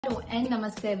Hello and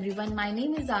namaste everyone. My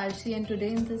name is Arshi and today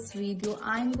in this video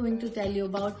I am going to tell you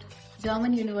about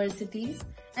German universities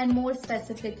and more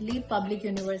specifically public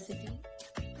university.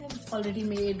 I have already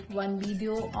made one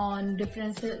video on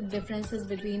differences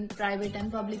between private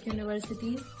and public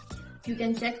universities. You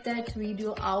can check that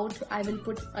video out. I will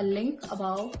put a link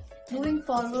above. Moving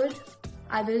forward,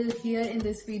 I will here in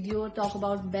this video talk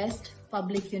about best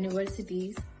public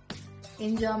universities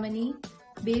in Germany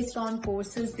based on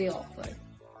courses they offer.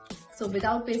 So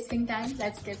without wasting time,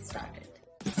 let's get started.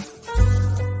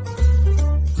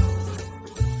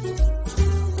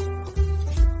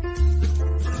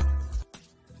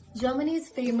 Germany is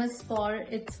famous for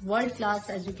its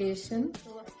world-class education.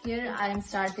 So here I am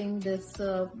starting this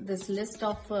list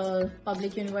of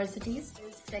public universities.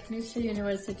 Technische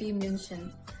University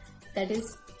München, that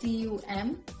is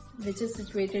TUM, which is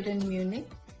situated in Munich.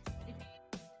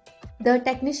 The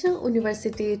Technische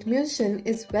Universität München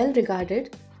is well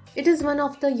regarded. It is one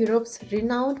of the Europe's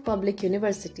renowned public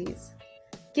universities.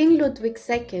 King Ludwig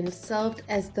II served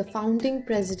as the founding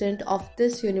president of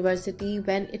this university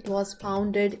when it was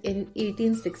founded in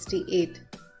 1868.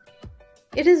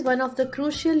 It is one of the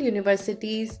crucial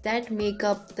universities that make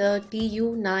up the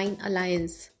TU9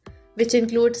 Alliance, which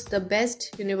includes the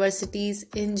best universities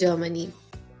in Germany.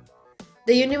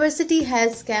 The university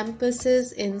has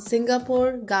campuses in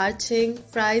Singapore, Garching,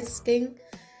 Freising,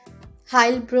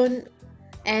 Heilbronn,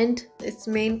 and its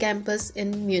main campus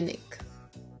in Munich.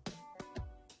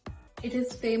 It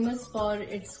is famous for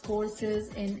its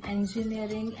courses in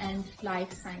engineering and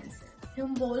life sciences.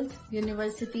 Humboldt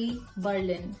University,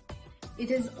 Berlin. It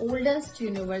is oldest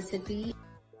university.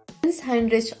 Prince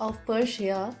Heinrich of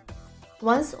Prussia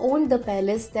once owned the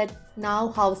palace that now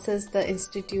houses the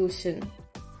institution.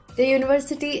 The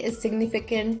university is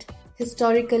significant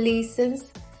historically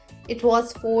since it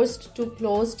was forced to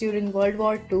close during World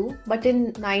War II, but in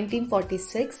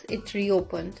 1946 it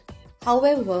reopened.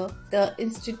 However, the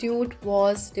institute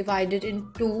was divided in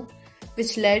two,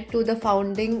 which led to the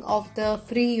founding of the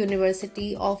Free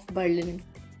University of Berlin,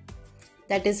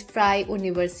 that is Freie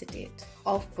Universität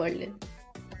of Berlin.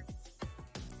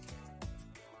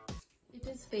 It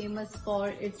is famous for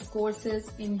its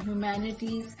courses in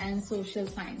humanities and social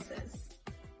sciences.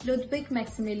 Ludwig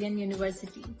Maximilian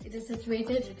University. It is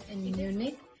situated in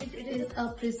Munich. It is a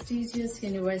prestigious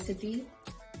university.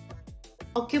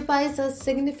 Occupies a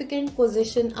significant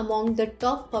position among the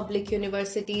top public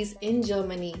universities in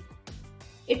Germany.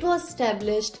 It was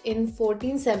established in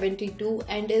 1472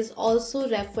 and is also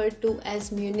referred to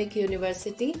as Munich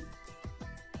University.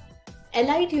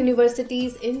 Allied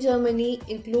universities in Germany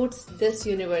includes this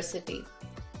university.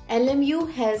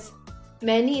 LMU has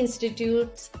many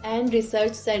institutes and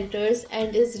research centers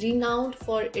and is renowned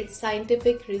for its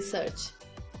scientific research.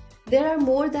 There are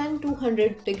more than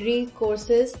 200 degree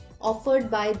courses offered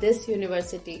by this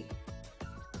university.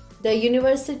 The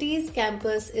university's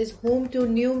campus is home to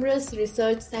numerous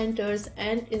research centers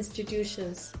and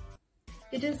institutions.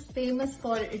 It is famous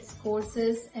for its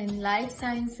courses in life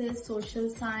sciences, social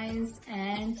science,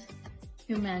 and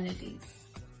humanities.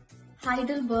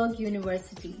 Heidelberg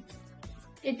University.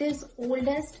 It is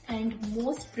oldest and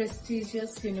most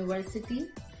prestigious university.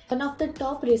 One of the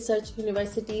top research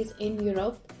universities in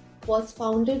Europe, was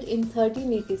founded in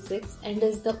 1386 and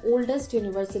is the oldest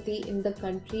university in the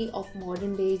country of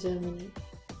modern-day Germany.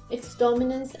 Its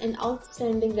dominance and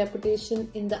outstanding reputation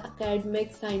in the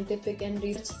academic, scientific and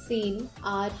research scene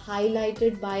are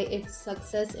highlighted by its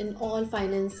success in all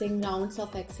financing rounds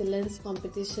of excellence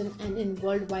competition and in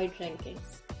worldwide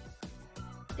rankings.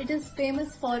 It is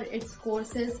famous for its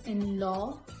courses in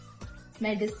law,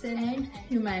 medicine and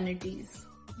humanities.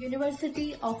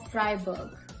 University of Freiburg.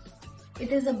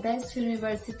 It is the best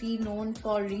university known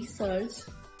for research.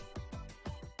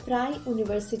 Freie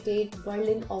Universität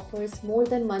Berlin offers more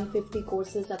than 150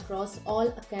 courses across all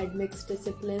academic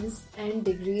disciplines and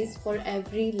degrees for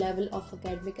every level of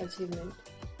academic achievement.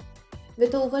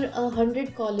 With over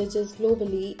 100 colleges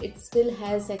globally, it still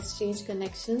has exchange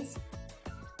connections.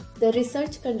 The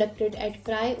research conducted at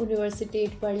Freie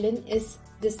Universität Berlin is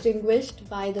distinguished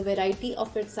by the variety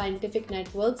of its scientific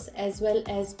networks as well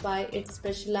as by its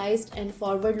specialized and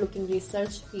forward-looking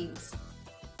research fields.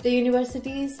 The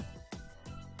university's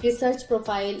research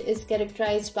profile is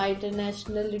characterized by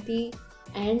internationality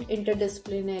and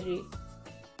interdisciplinary.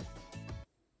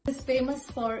 It is famous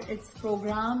for its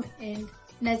program in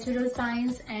natural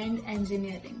science and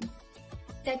engineering.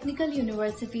 Technical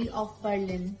University of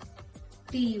Berlin,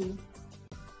 TU.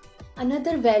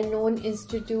 Another well-known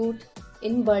institute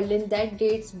in Berlin that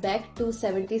dates back to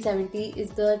 1770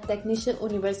 is the Technische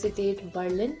Universität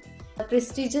Berlin. The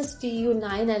prestigious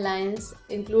TU9 Alliance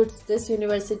includes this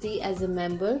university as a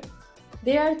member.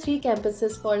 There are 3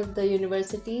 campuses for the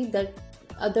university. The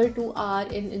other 2 are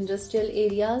in industrial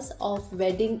areas of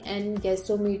Wedding and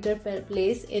Gasometer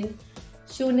Place in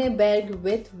Schöneberg,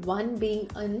 with one being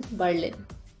in Berlin.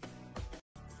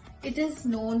 It is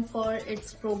known for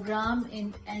its program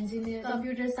in engineering,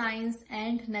 computer science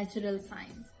and natural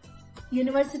science.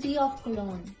 University of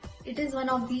Cologne. It is one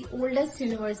of the oldest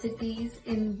universities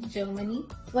in Germany.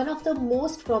 One of the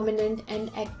most prominent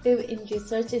and active in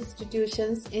research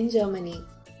institutions in Germany.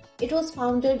 It was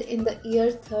founded in the year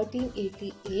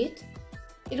 1388.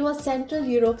 It was Central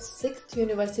Europe's 6th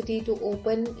university to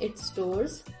open its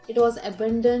doors. It was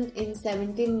abandoned in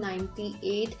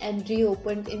 1798 and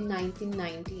reopened in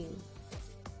 1919.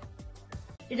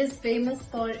 It is famous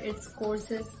for its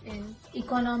courses in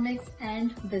economics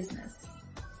and business.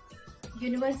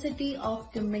 University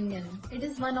of Tübingen. It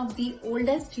is one of the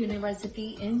oldest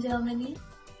university in Germany.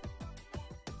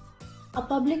 A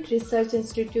public research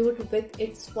institute with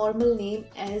its formal name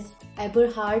as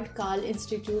Eberhard Karl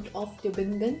Institute of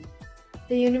Tübingen.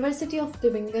 The University of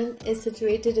Tübingen is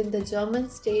situated in the German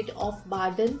state of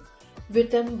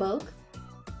Baden-Württemberg.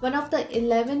 One of the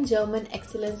 11 German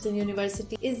excellence in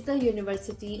university is the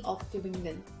University of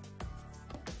Tübingen.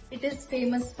 It is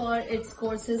famous for its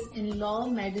courses in law,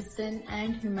 medicine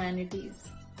and humanities.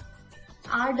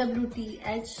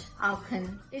 RWTH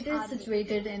Aachen. It is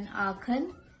situated in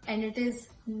Aachen and it is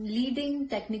leading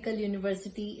technical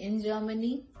university in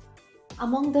Germany.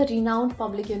 Among the renowned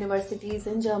public universities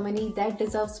in Germany that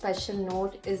deserve special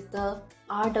note is the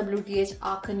RWTH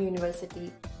Aachen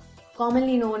University,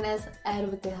 commonly known as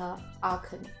RWTH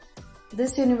Aachen.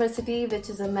 This university, which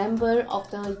is a member of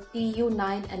the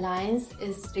TU9 Alliance,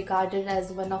 is regarded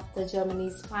as one of the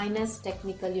Germany's finest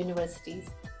technical universities.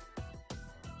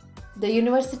 The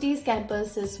university's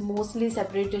campus is mostly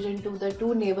separated into the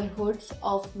 2 neighborhoods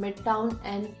of Midtown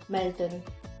and Melton.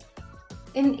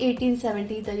 In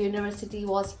 1870, the university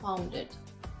was founded.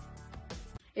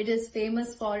 It is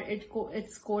famous for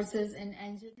its courses in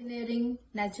engineering,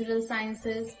 natural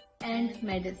sciences and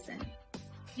medicine.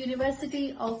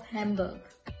 University of Hamburg.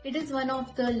 It is one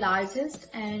of the largest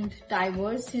and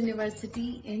diverse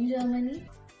university in Germany.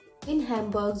 In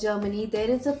Hamburg, Germany, there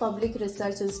is a public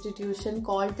research institution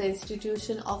called the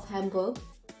Institution of Hamburg.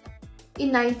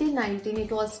 In 1919,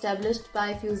 it was established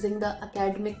by fusing the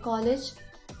Academic College,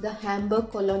 the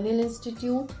Hamburg Colonial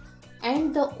Institute,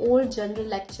 and the old general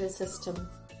lecture system.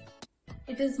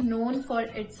 It is known for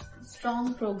its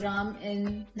strong program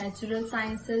in natural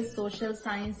sciences, social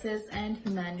sciences and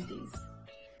humanities.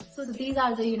 So these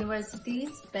are the universities,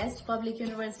 best public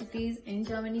universities in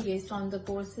Germany based on the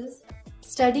courses.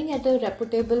 Studying at a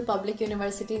reputable public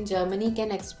university in Germany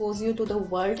can expose you to the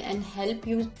world and help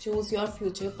you choose your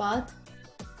future path.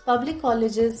 Public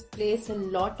colleges place a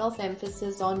lot of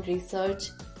emphasis on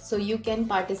research, so you can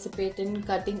participate in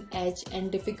cutting-edge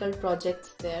and difficult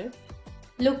projects there.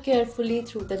 Look carefully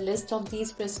through the list of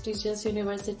these prestigious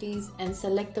universities and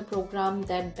select the program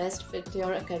that best fits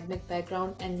your academic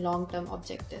background and long-term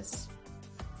objectives.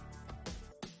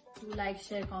 Do like,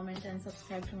 share, comment and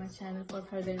subscribe to my channel for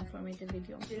further informative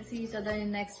video. We'll see each other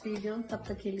in next video. Tab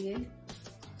tak ke liye,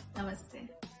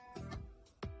 namaste.